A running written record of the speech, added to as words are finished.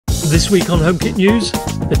This week on HomeKit News,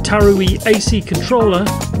 the Taruie AC controller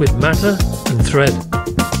with Matter and Thread.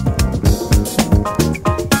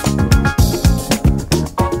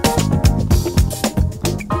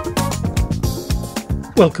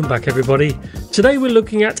 Welcome back everybody. Today we're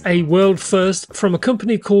looking at a world first from a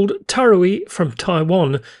company called Taruie from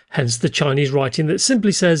Taiwan, hence the Chinese writing that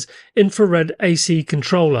simply says infrared AC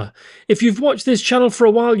controller. If you've watched this channel for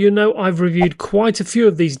a while, you know I've reviewed quite a few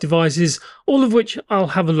of these devices, all of which I'll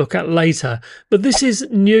have a look at later. But this is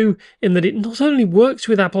new in that it not only works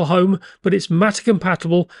with Apple Home, but it's Matter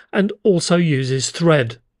compatible and also uses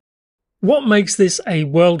Thread. What makes this a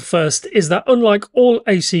world first is that unlike all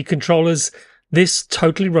AC controllers, this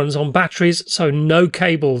totally runs on batteries, so no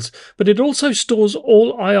cables, but it also stores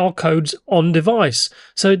all IR codes on device,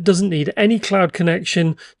 so it doesn't need any cloud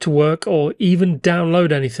connection to work or even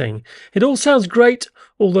download anything. It all sounds great,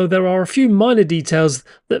 although there are a few minor details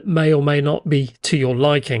that may or may not be to your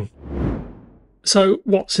liking. So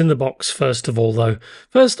what's in the box first of all though?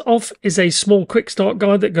 First off is a small quick start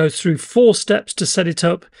guide that goes through 4 steps to set it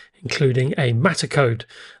up, including a Matter code.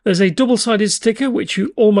 There's a double-sided sticker which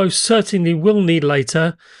you almost certainly will need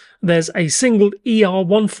later. There's a single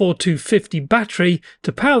ER14250 battery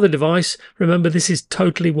to power the device. Remember, this is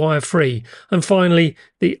totally wire-free. And finally,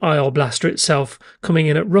 the IR blaster itself, coming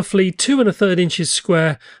in at roughly 2 1/3 inches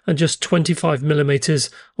square and just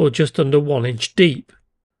 25mm or just under 1 inch deep.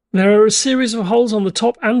 There are a series of holes on the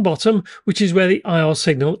top and bottom, which is where the IR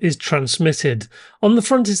signal is transmitted. On the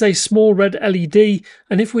front is a small red LED,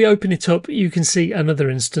 and if we open it up, you can see another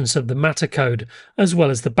instance of the Matter code, as well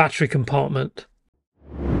as the battery compartment.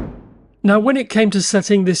 Now, when it came to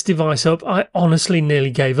setting this device up, I honestly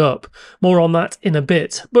nearly gave up. More on that in a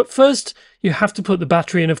bit. But first, you have to put the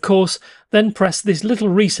battery in, of course, then press this little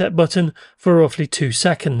reset button for roughly 2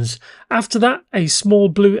 seconds. After that, a small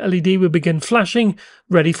blue LED will begin flashing,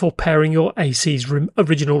 ready for pairing your AC's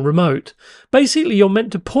original remote. Basically, you're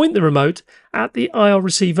meant to point the remote at the IR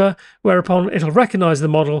receiver, whereupon it'll recognise the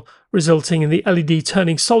model, resulting in the LED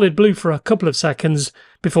turning solid blue for a couple of seconds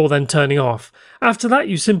before then turning off. After that,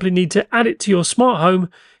 you simply need to add it to your smart home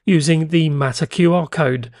using the Matter QR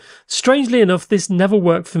code. Strangely enough, this never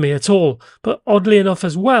worked for me at all, but oddly enough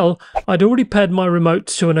as well, I'd already paired my remote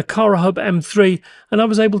to an Aqara Hub M3 and I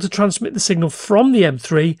was able to transmit the signal from the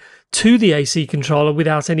M3 to the AC controller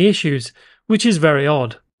without any issues, which is very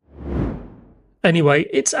odd. Anyway,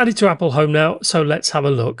 it's added to Apple Home now, so let's have a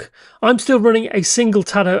look. I'm still running a single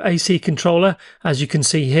Tado AC controller, as you can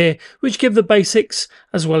see here, which give the basics,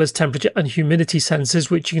 as well as temperature and humidity sensors,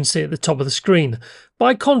 which you can see at the top of the screen.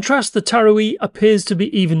 By contrast, the Taruie appears to be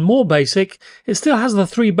even more basic. It still has the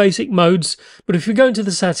 3 basic modes, but if you go into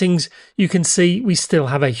the settings, you can see we still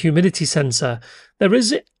have a humidity sensor. There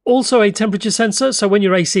is also a temperature sensor, so when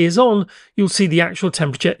your AC is on, you'll see the actual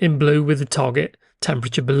temperature in blue with the target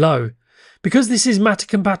temperature below. Because this is Matter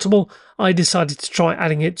compatible, I decided to try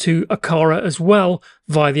adding it to Aqara as well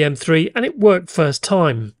via the M3, and it worked first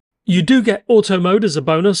time. You do get auto mode as a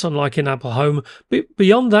bonus, unlike in Apple Home, but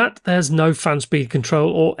beyond that there's no fan speed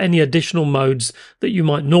control or any additional modes that you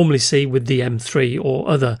might normally see with the M3 or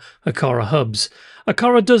other Aqara hubs.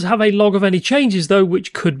 Aqara does have a log of any changes though,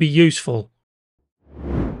 which could be useful.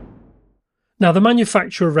 Now, the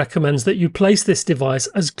manufacturer recommends that you place this device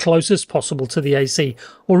as close as possible to the AC,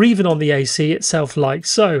 or even on the AC itself like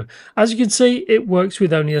so. As you can see, it works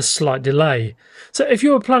with only a slight delay. So if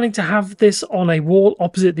you were planning to have this on a wall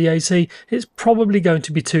opposite the AC, it's probably going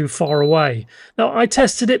to be too far away. Now, I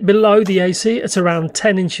tested it below the AC at around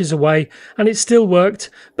 10 inches away, and it still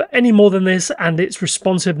worked, but any more than this and its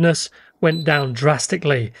responsiveness went down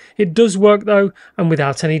drastically. It does work though, and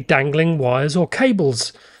without any dangling wires or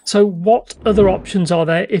cables. So what other options are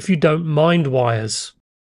there if you don't mind wires?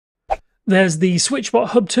 There's the SwitchBot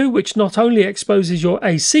Hub 2, which not only exposes your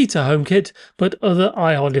AC to HomeKit, but other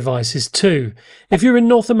IR devices too. If you're in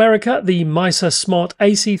North America, the Mysa Smart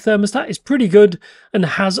AC thermostat is pretty good and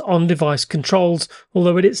has on-device controls,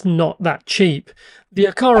 although it's not that cheap. The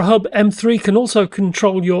Aqara Hub M3 can also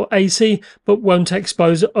control your AC, but won't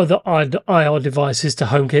expose other IR devices to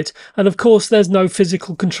HomeKit. And of course, there's no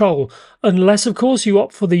physical control, unless of course you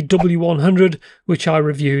opt for the W100, which I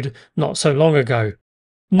reviewed not so long ago.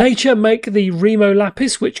 Nature make the Remo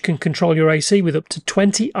Lapis, which can control your AC with up to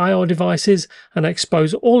 20 IR devices and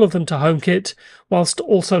expose all of them to HomeKit, whilst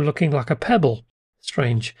also looking like a pebble.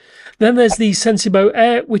 Strange. Then there's the Sensibo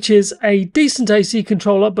Air, which is a decent AC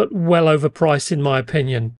controller, but well overpriced in my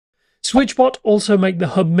opinion. SwitchBot also make the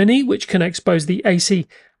Hub Mini, which can expose the AC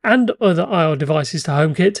and other IR devices to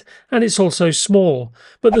HomeKit, and it's also small.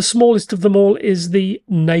 But the smallest of them all is the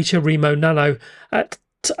Nature Remo Nano at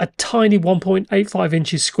a tiny 1.85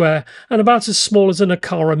 inches square and about as small as an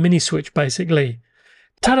Aqara mini switch basically.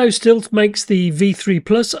 Taruie still makes the V3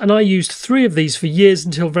 Plus, and I used 3 of these for years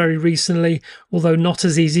until very recently, although not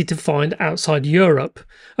as easy to find outside Europe.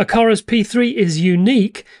 Aqara's P3 is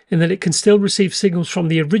unique in that it can still receive signals from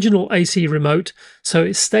the original AC remote, so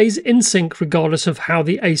it stays in sync regardless of how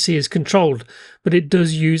the AC is controlled, but it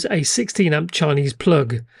does use a 16 amp Chinese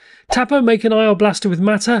plug. Tapo make an IR blaster with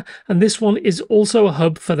Matter, and this one is also a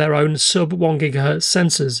hub for their own sub 1 GHz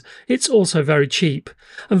sensors. It's also very cheap.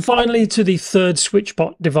 And finally to the third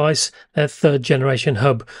SwitchBot device, their 3rd generation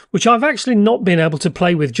hub, which I've actually not been able to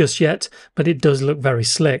play with just yet, but it does look very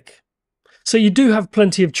slick. So you do have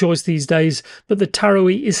plenty of choice these days, but the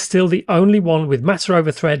Taruie is still the only one with Matter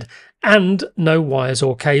over Thread and no wires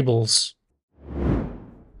or cables.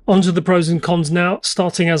 On to the pros and cons now,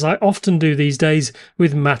 starting as I often do these days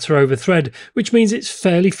with Matter over Thread, which means it's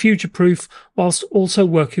fairly future-proof whilst also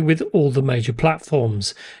working with all the major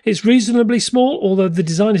platforms. It's reasonably small, although the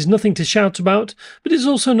design is nothing to shout about, but it's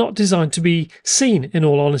also not designed to be seen in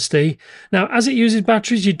all honesty. Now, as it uses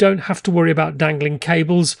batteries, you don't have to worry about dangling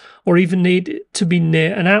cables or even need to be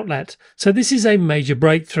near an outlet, so this is a major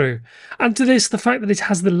breakthrough. Add to this the fact that it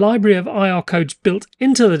has the library of IR codes built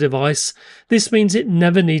into the device. This means it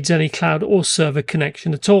never needs any cloud or server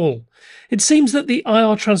connection at all. It seems that the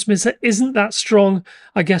IR transmitter isn't that strong,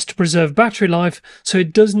 I guess to preserve battery life, so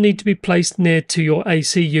it does need to be placed near to your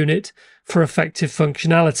AC unit for effective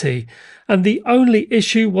functionality. And the only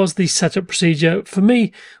issue was the setup procedure for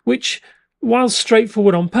me, which, while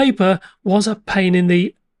straightforward on paper, was a pain in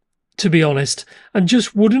the to be honest, and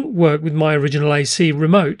just wouldn't work with my original AC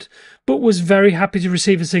remote, but was very happy to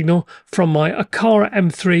receive a signal from my Aqara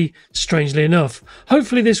M3, strangely enough.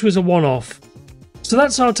 Hopefully this was a one-off. So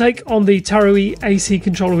that's our take on the Taruie AC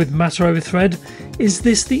controller with Matter over Thread. Is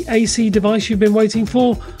this the AC device you've been waiting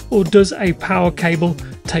for, or does a power cable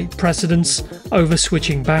take precedence over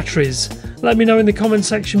switching batteries? Let me know in the comment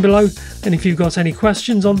section below, and if you've got any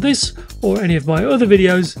questions on this or any of my other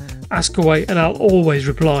videos, ask away and I'll always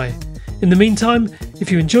reply. In the meantime,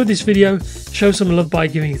 if you enjoyed this video, show some love by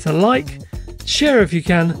giving it a like, share if you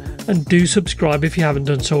can, and do subscribe if you haven't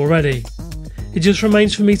done so already. It just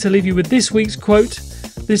remains for me to leave you with this week's quote,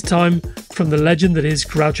 this time from the legend that is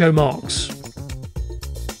Groucho Marx.